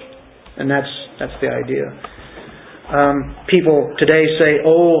 right? And that's the idea. People today say,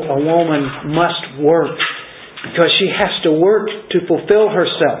 a woman must work because she has to work to fulfill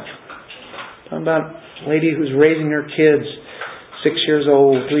herself. Talking about a lady who's raising her kids, 6 years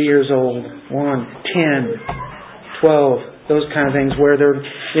old, 3 years old, 1, 10, 12, those kind of things where they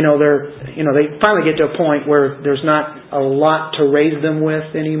finally get to a point where there's not a lot to raise them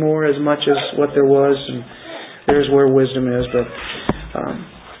with anymore as much as what there was, and there's where wisdom is, but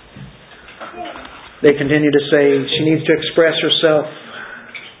they continue to say she needs to express herself.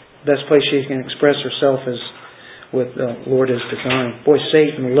 The best place she can express herself is with the Lord has designed. Boy,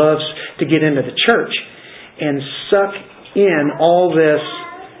 Satan loves to get into the church and suck in all this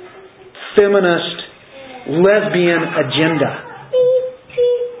feminist, lesbian agenda.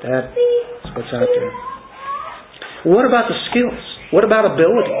 That's what's out there. What about the skills? What about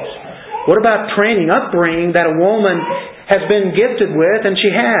abilities? What about training, upbringing that a woman has been gifted with, and she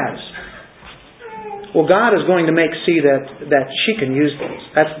has? Well, God is going to see that she can use those.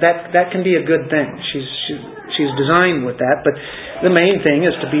 That can be a good thing. She's designed with that. But the main thing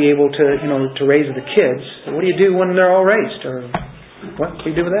is to be able to raise the kids. What do you do when they're all raised? Or what do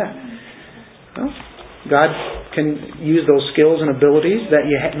you do with that? Well, God can use those skills and abilities that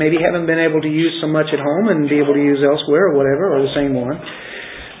you maybe haven't been able to use so much at home and be able to use elsewhere or whatever, or the same one.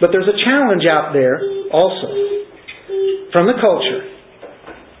 But there's a challenge out there also from the culture.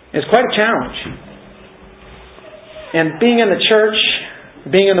 It's quite a challenge. And being in the church,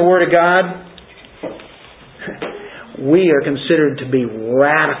 being in the Word of God, we are considered to be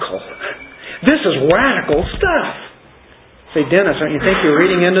radical. This is radical stuff. Say, Dennis, don't you think you're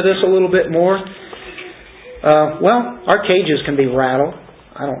reading into this a little bit more? Well, our cages can be rattled.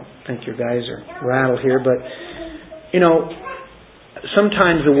 I don't think your guys are rattled here, but,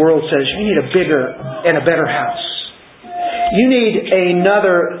 sometimes the world says you need a bigger and a better house. You need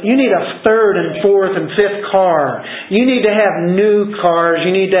a third and fourth and fifth car. You need to have new cars.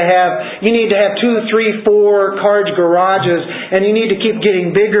 You need to have 2, 3, 4 car garages, and you need to keep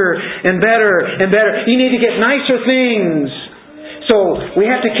getting bigger and better and better. You need to get nicer things. So we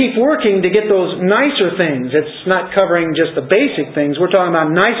have to keep working to get those nicer things. It's not covering just the basic things. We're talking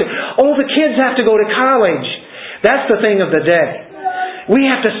about nicer. Oh, the kids have to go to college. That's the thing of the day. We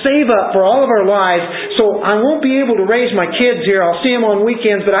have to save up for all of our lives, so I won't be able to raise my kids here. I'll see them on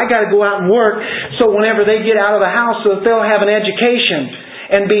weekends, but I got to go out and work so whenever they get out of the house, so that they'll have an education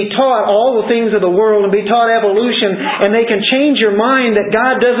and be taught all the things of the world and be taught evolution, and they can change your mind that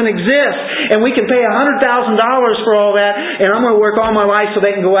God doesn't exist, and we can pay $100,000 for all that, and I'm going to work all my life so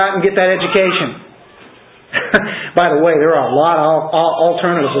they can go out and get that education. By the way, there are a lot of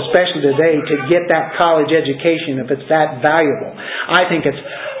alternatives, especially today, to get that college education if it's that valuable. I think it's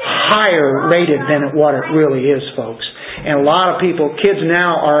higher rated than what it really is, folks. And a lot of people, kids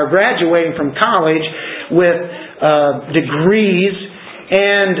now are graduating from college with degrees,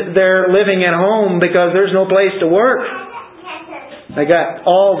 and they're living at home because there's no place to work. They got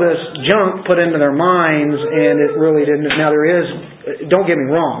all this junk put into their minds, and it really didn't. Now don't get me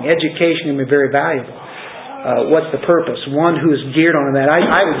wrong, education can be very valuable. What's the purpose? One who's geared on that.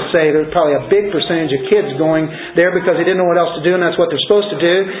 I would say there's probably a big percentage of kids going there because they didn't know what else to do, and that's what they're supposed to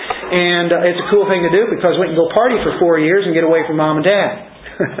do. And it's a cool thing to do because we can go party for 4 years and get away from mom and dad.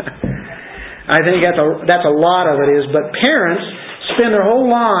 I think that's a lot of it is. But parents spend their whole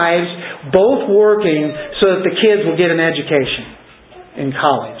lives both working so that the kids will get an education in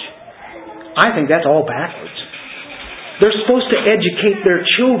college. I think that's all backwards. They're supposed to educate their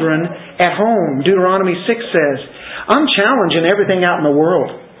children at home. Deuteronomy 6 says, I'm challenging everything out in the world.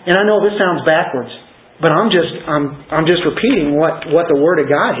 And I know this sounds backwards, but I'm just repeating what the Word of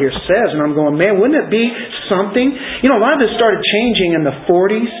God here says. And I'm going, man, wouldn't it be something? A lot of this started changing in the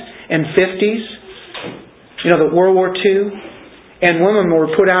 40s and 50s. The World War II. And women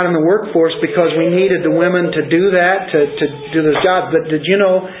were put out in the workforce because we needed the women to do that, to do those jobs. But did you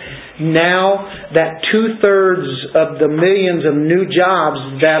know now that 2/3 of the millions of new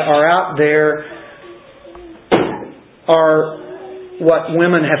jobs that are out there are what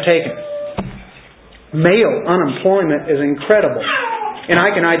women have taken? Male unemployment is incredible. And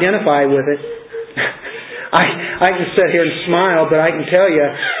I can identify with it. I can sit here and smile, but I can tell you,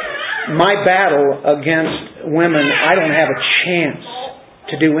 my battle against women, I don't have a chance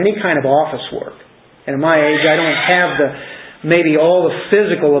to do any kind of office work. And at my age, I don't have maybe all the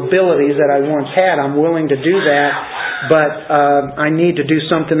physical abilities that I once had. I'm willing to do that, but I need to do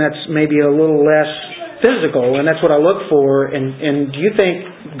something that's maybe a little less physical, and that's what I look for. And do you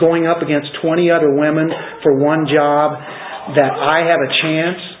think going up against 20 other women for one job that I have a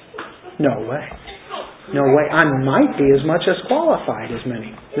chance? No way. No way. I might be as much as qualified as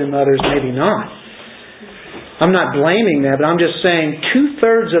many. Then others maybe not. I'm not blaming that, but I'm just saying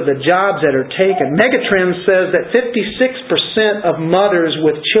 2/3 of the jobs that are taken. Megatrend says that 56% of mothers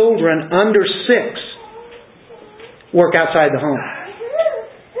with children under 6 work outside the home.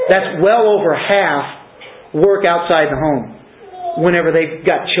 That's well over half work outside the home whenever they've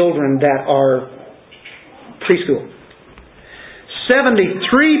got children that are preschool.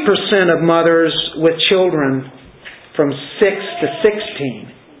 73% of mothers with children from 6 to 16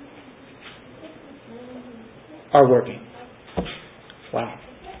 are working. Wow.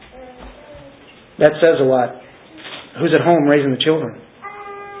 That says a lot. Who's at home raising the children?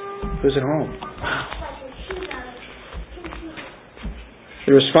 Who's at home? Wow.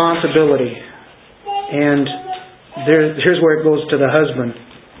 The responsibility. And here's where it goes to the husband.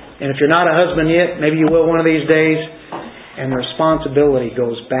 And if you're not a husband yet, maybe you will one of these days. And the responsibility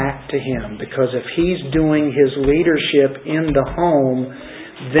goes back to him. Because if he's doing his leadership in the home,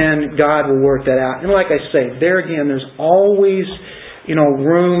 then God will work that out. And like I say, there again, there's always,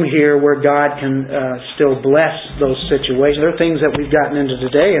 room here where God can still bless those situations. There are things that we've gotten into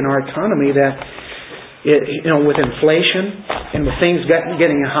today in our economy that, with inflation and with things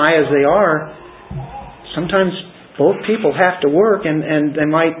getting high as they are, sometimes both people have to work, and they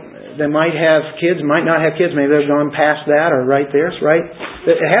might have kids, might not have kids. Maybe they've gone past that or right there. Right?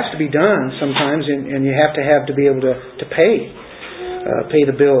 It has to be done sometimes, and you have to be able to pay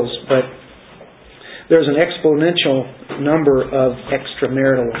the bills. But there's an exponential number of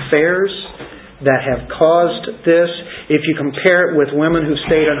extramarital affairs that have caused this. If you compare it with women who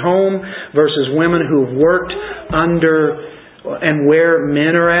stayed at home versus women who have worked under and where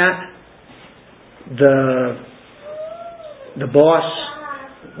men are at, the boss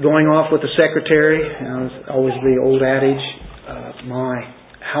going off with the secretary. It's always the old adage,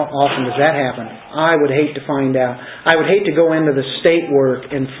 how often does that happen? I would hate to find out. I would hate to go into the state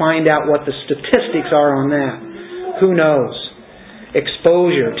work and find out what the statistics are on that. Who knows?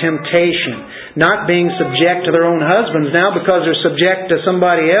 Exposure, temptation, not being subject to their own husbands now because they're subject to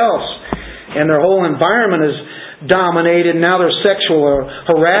somebody else, and their whole environment is dominated. Now there's sexual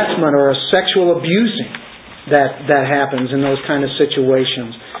harassment or a sexual abusing that happens in those kind of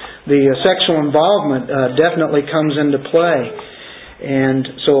situations. The sexual involvement definitely comes into play.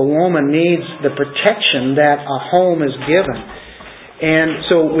 And so a woman needs the protection that a home is given. And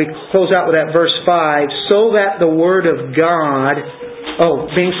so we close out with that verse 5, so that the Word of God,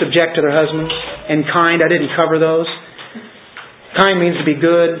 being subject to their husbands, and kind, I didn't cover those. Kind means to be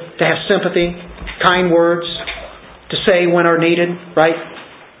good, to have sympathy, kind words, to say when are needed, right?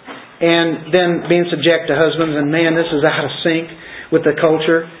 And then being subject to husbands, and man, this is out of sync with the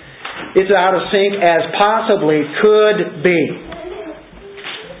culture. It's out of sync as possibly could be.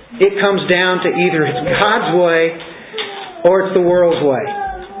 It comes down to either it's God's way or it's the world's way.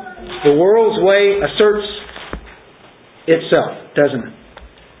 The world's way asserts itself, doesn't it?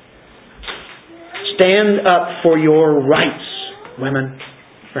 Stand up for your rights, women.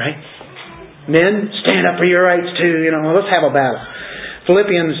 Right? Men, stand up for your rights too. Let's have a battle.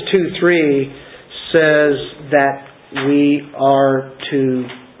 Philippians 2:3 says that we are to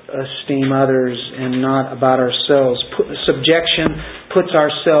esteem others and not about ourselves. Subjection puts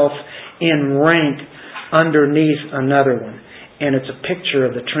ourselves in rank underneath another one. And it's a picture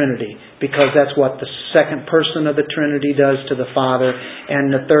of the Trinity, because that's what the second person of the Trinity does to the Father,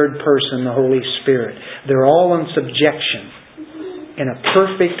 and the third person, the Holy Spirit. They're all in subjection in a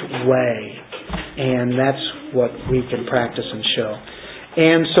perfect way. And that's what we can practice and show.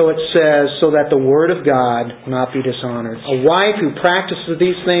 And so it says, so that the Word of God will not be dishonored. A wife who practices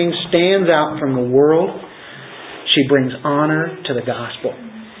these things stands out from the world. She brings honor to the gospel.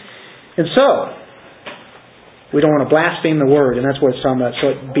 And so, we don't want to blaspheme the Word, and that's what it's talking about.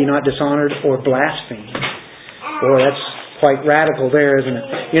 So it be not dishonored or blasphemed. Boy, that's quite radical there, isn't it?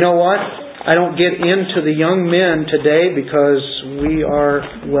 You know what? I don't get into the young men today because we are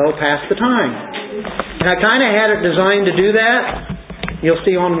well past the time. And I kind of had it designed to do that. You'll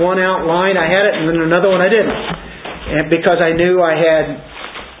see on one outline I had it, and then another one I didn't. And because I knew I had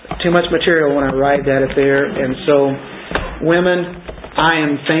too much material when I arrived at it there. And so, women, I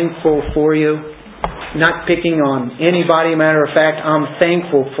am thankful for you. Not picking on anybody. Matter of fact, I'm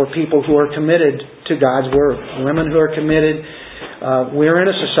thankful for people who are committed to God's Word. Women who are committed. We're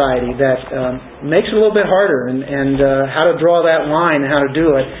in a society that makes it a little bit harder. And how to draw that line and how to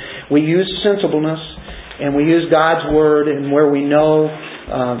do it. We use sensibleness. And we use God's Word, and where we know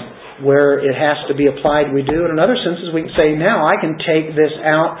where it has to be applied, we do. And in other senses, we can say, now I can take this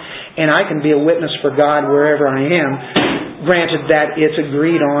out, and I can be a witness for God wherever I am, granted that it's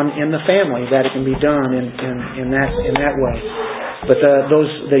agreed on in the family, that it can be done in that way. But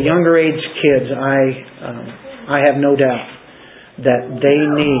the younger age kids, I have no doubt that they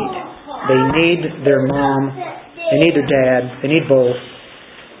need their mom, they need their dad, they need both.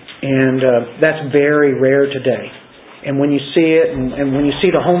 And that's very rare today. And when you see it, and when you see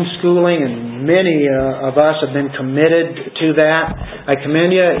the homeschooling, and many of us have been committed to that, I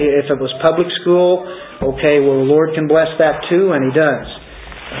commend you. If it was public school, okay, well, the Lord can bless that too, and He does.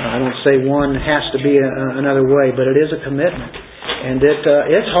 I don't say one has to be another way, but it is a commitment. And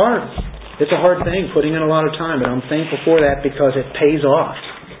it's hard. It's a hard thing, putting in a lot of time, but I'm thankful for that because it pays off.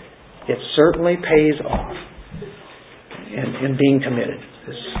 It certainly pays off in being committed.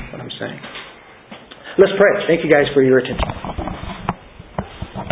 Is what I'm saying. Let's pray. Thank you guys for your attention.